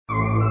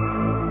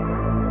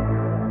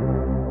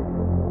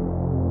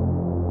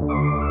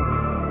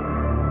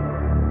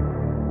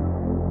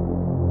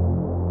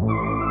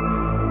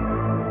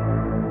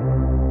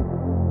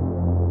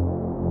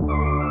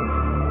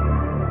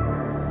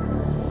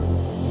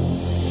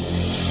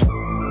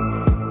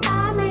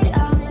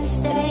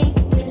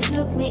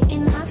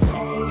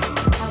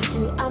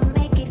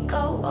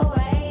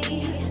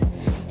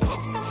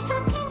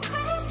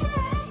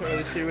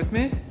with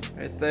me,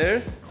 right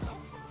there.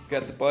 We've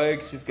got the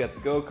bikes, we've got the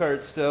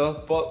go-kart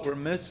still, but we're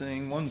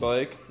missing one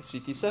bike, the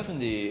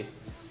CT70.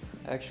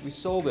 Actually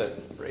sold it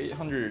for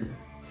 $800,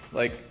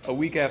 like a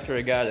week after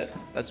I got it.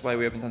 That's why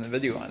we haven't done a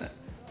video on it.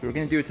 We were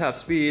gonna do a top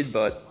speed,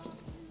 but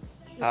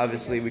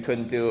obviously we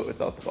couldn't do it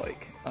without the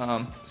bike.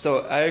 So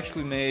I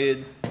actually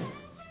made,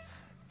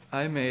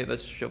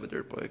 let's show the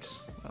dirt bikes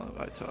while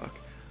I talk.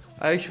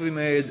 I actually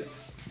made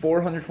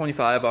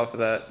 $425 off of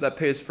that. That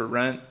pays for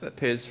rent, that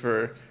pays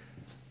for,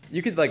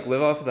 you could like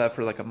live off of that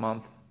for like a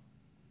month.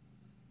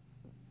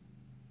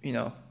 You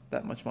know,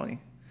 that much money.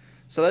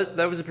 So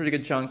that was a pretty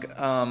good chunk.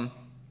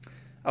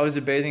 I was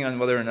debating on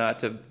whether or not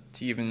to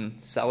even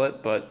sell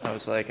it, but I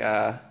was like,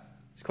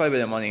 it's quite a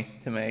bit of money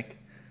to make.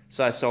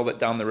 So I sold it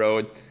down the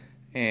road.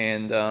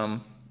 And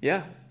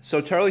yeah, so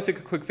Charlie took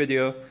a quick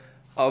video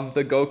of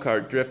the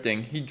go-kart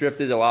drifting. He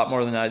drifted a lot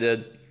more than I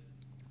did.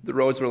 The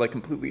roads were like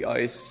completely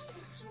ice.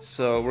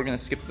 So we're gonna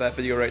skip that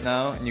video right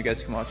now and you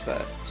guys can watch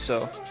that.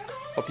 So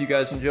hope you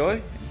guys enjoy,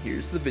 and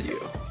here's the video.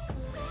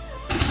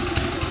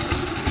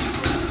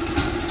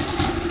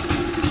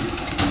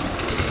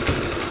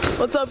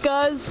 What's up,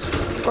 guys?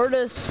 We're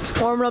just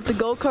warming up the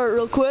go-kart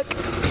real quick.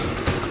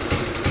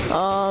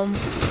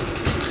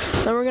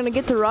 Then we're gonna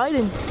get to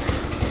riding.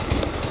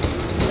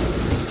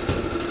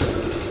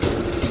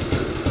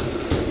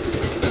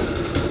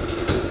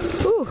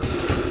 Ooh,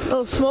 a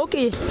little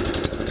smoky.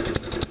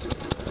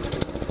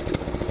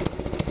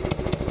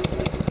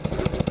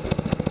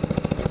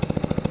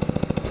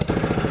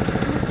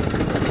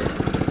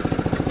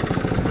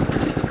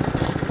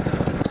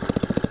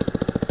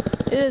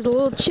 It is a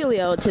little chilly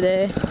out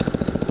today,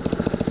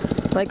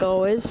 like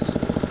always.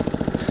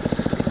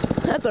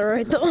 That's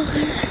alright though.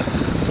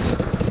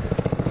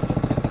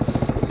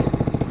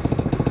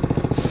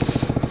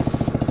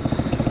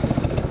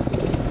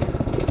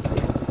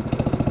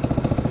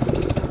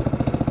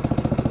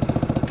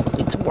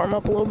 Need to warm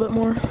up a little bit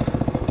more.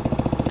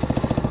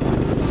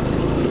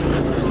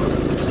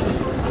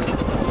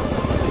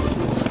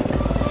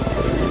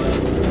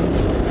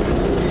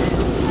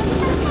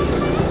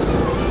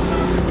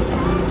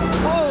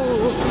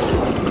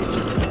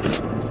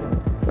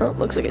 Oh,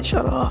 looks like it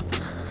shut off.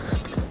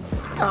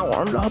 I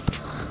warmed up.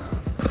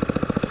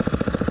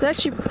 It's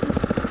actually,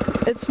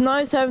 it's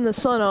nice having the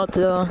sun out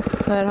though.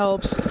 That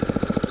helps.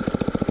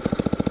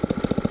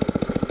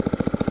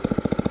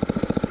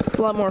 It's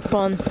a lot more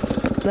fun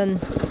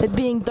than it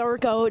being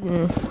dark out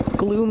and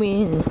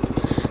gloomy,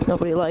 and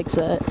nobody likes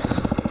that.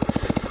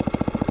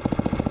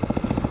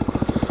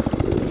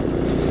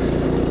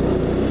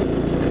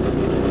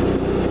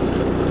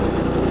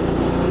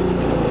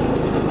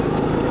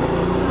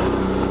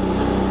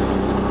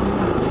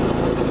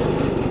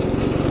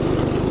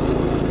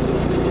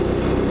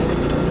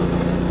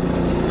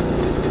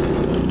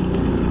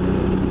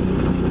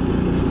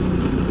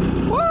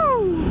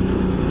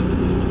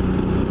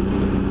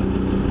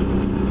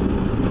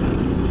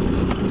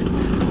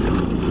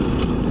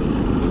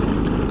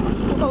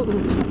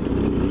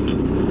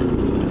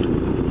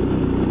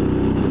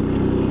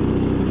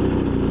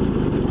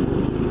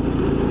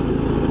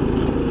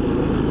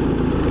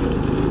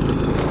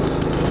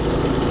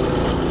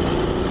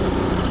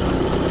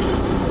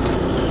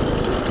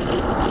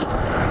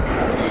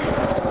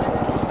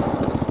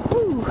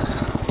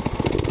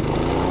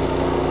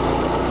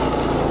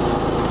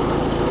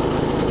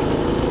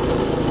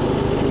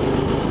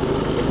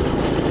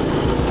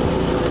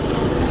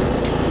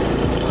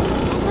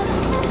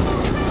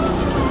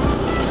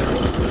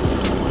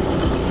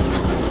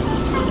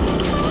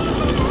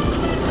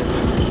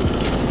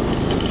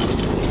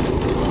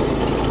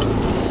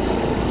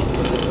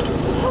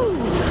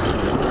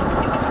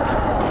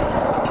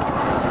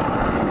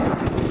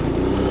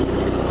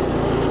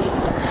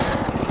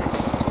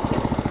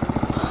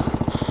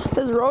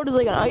 This road is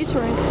like an ice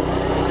rink.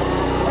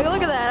 Like,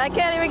 look at that, I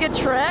can't even get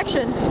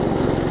traction.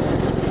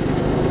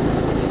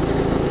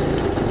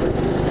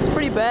 It's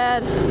pretty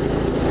bad.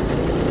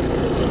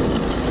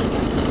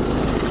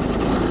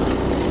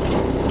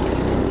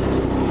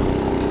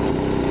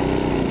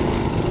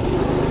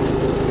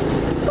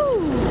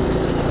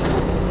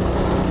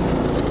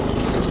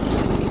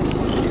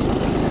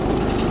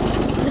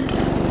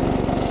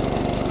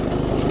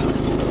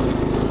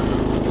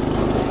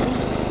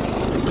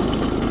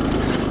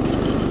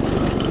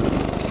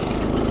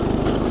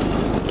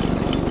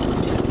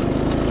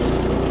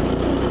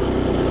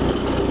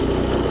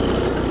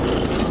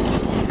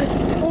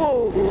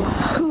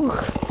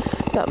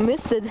 Got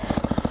misted.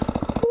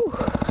 Whew.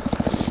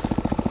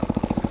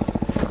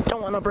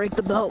 Don't want to break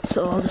the belt,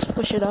 so I'll just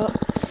push it up.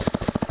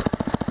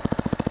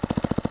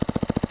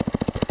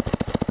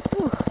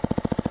 Whew.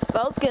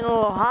 Belt's getting a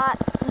little hot.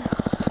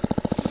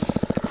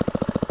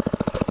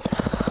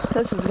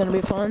 This is gonna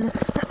be fun.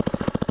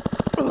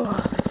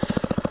 Ugh.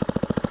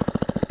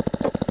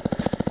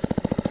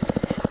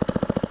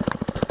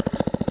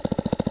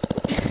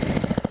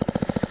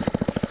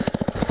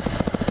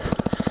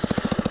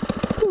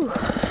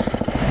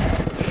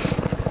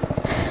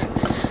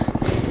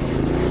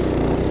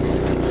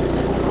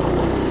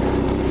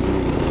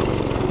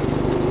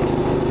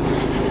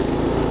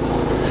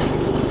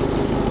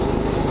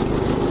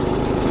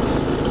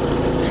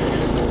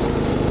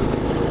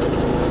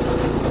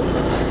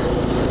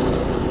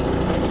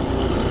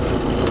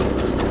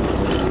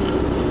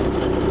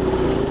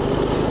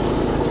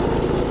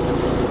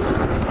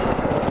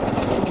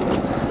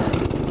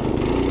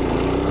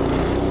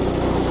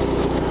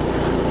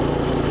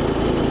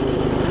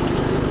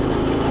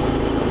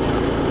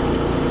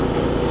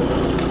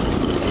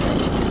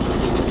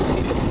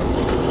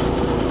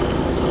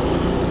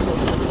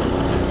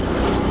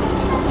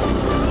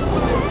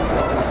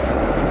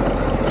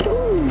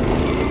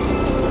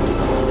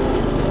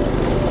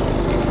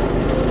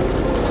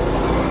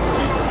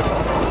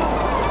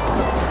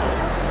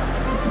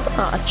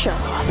 shut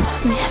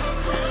off. Man,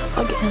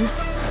 again.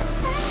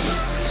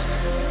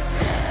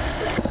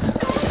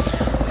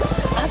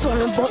 That's why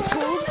my butt's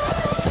cold.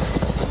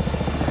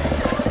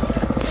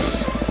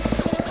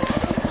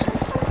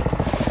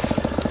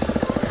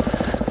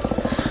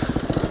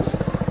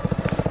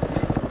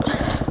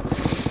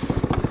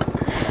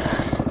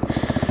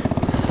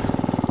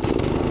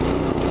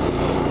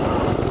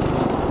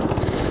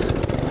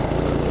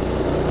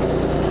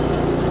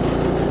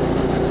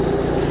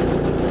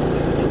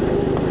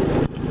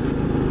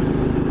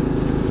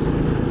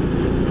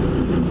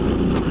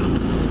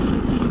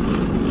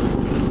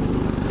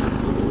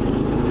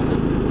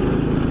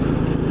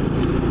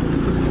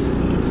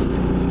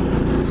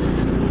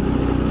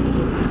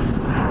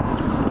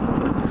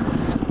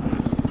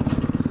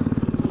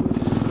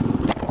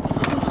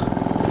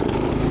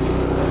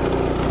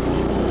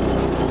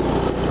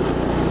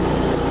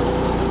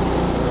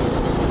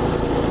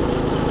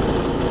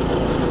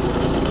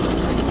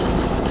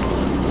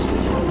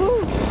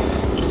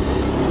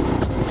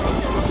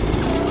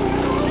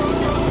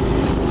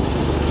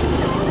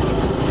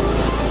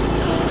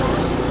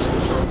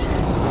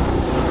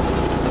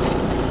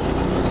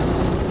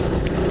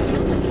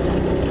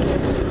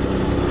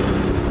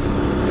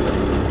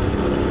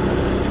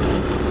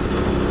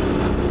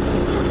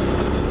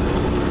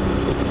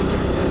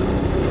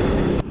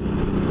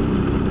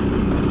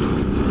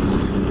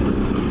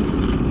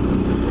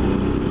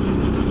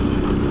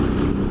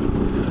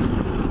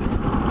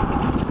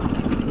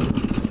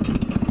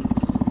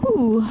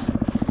 Ooh,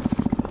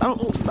 I'm a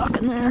little stuck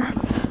in there.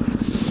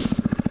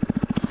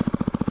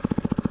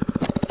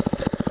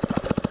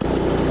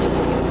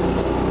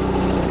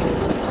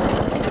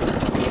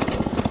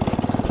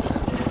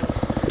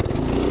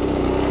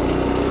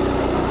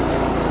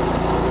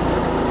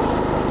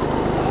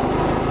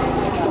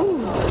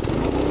 Ooh.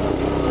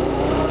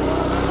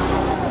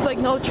 It's like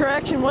no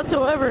traction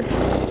whatsoever.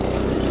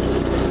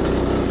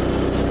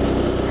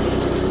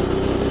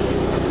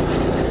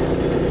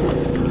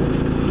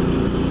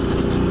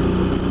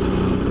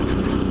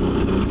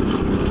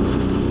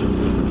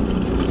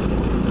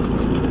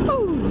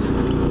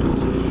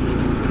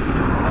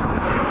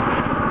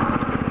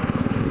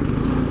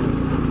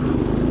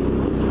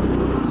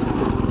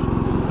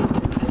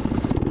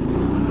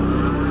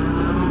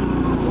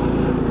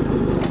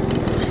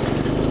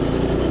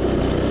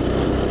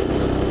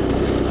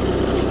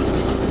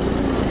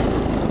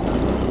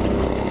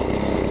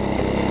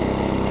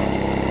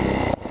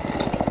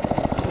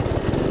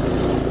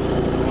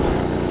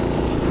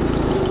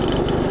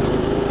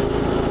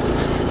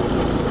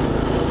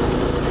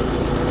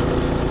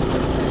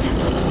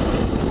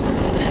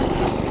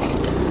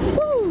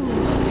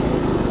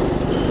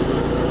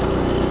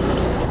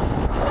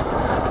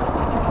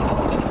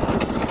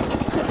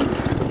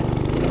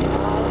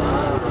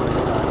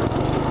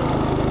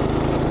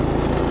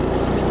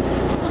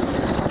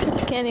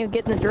 Can't even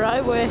get in the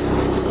driveway.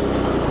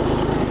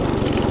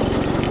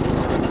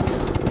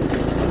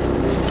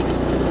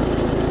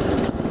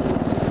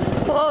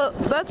 Well,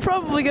 that's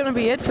probably gonna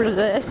be it for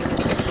today.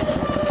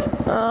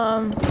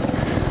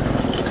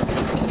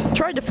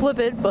 Tried to flip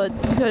it, but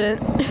couldn't.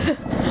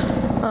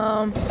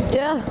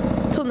 Yeah,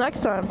 until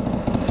next time,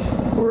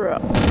 we're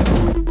up.